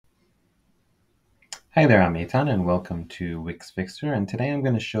Hi there, I'm Eitan, and welcome to WiX Fixer. And today I'm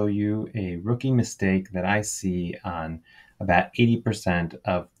going to show you a rookie mistake that I see on about 80%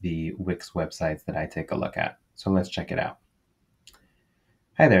 of the WiX websites that I take a look at. So let's check it out.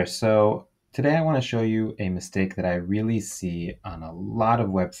 Hi there. So today I want to show you a mistake that I really see on a lot of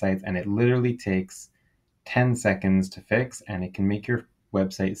websites, and it literally takes 10 seconds to fix, and it can make your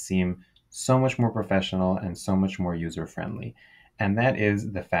website seem so much more professional and so much more user-friendly. And that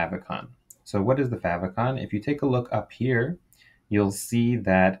is the favicon. So what is the favicon? If you take a look up here, you'll see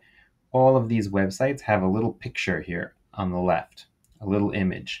that all of these websites have a little picture here on the left, a little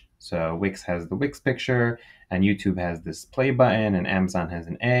image. So Wix has the Wix picture, and YouTube has this play button, and Amazon has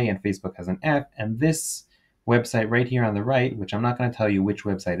an A, and Facebook has an F, and this website right here on the right, which I'm not going to tell you which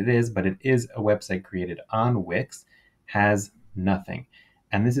website it is, but it is a website created on Wix, has nothing.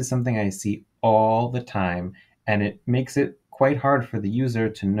 And this is something I see all the time, and it makes it quite hard for the user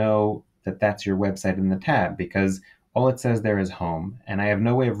to know that that's your website in the tab, because all it says there is home, and I have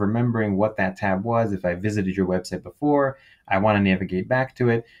no way of remembering what that tab was. If I visited your website before, I want to navigate back to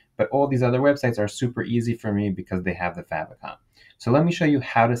it, but all these other websites are super easy for me because they have the favicon. So let me show you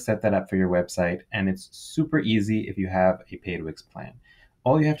how to set that up for your website, and it's super easy if you have a paid Wix plan.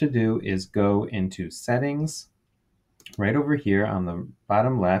 All you have to do is go into Settings, right over here on the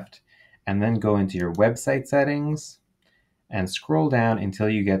bottom left, and then go into your website settings, and scroll down until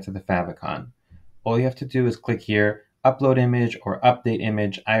you get to the favicon. All you have to do is click here, upload image or update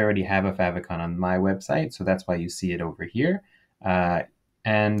image. I already have a favicon on my website, so that's why you see it over here.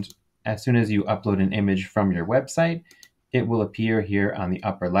 And as soon as you upload an image from your website, it will appear here on the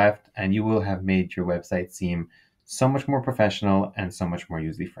upper left, and you will have made your website seem so much more professional and so much more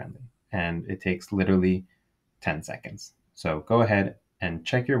user-friendly. And it takes literally 10 seconds. So go ahead and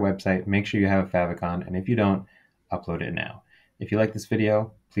check your website, make sure you have a favicon, and if you don't, upload it now. If you like this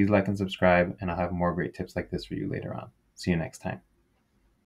video, please like and subscribe, and I'll have more great tips like this for you later on. See you next time.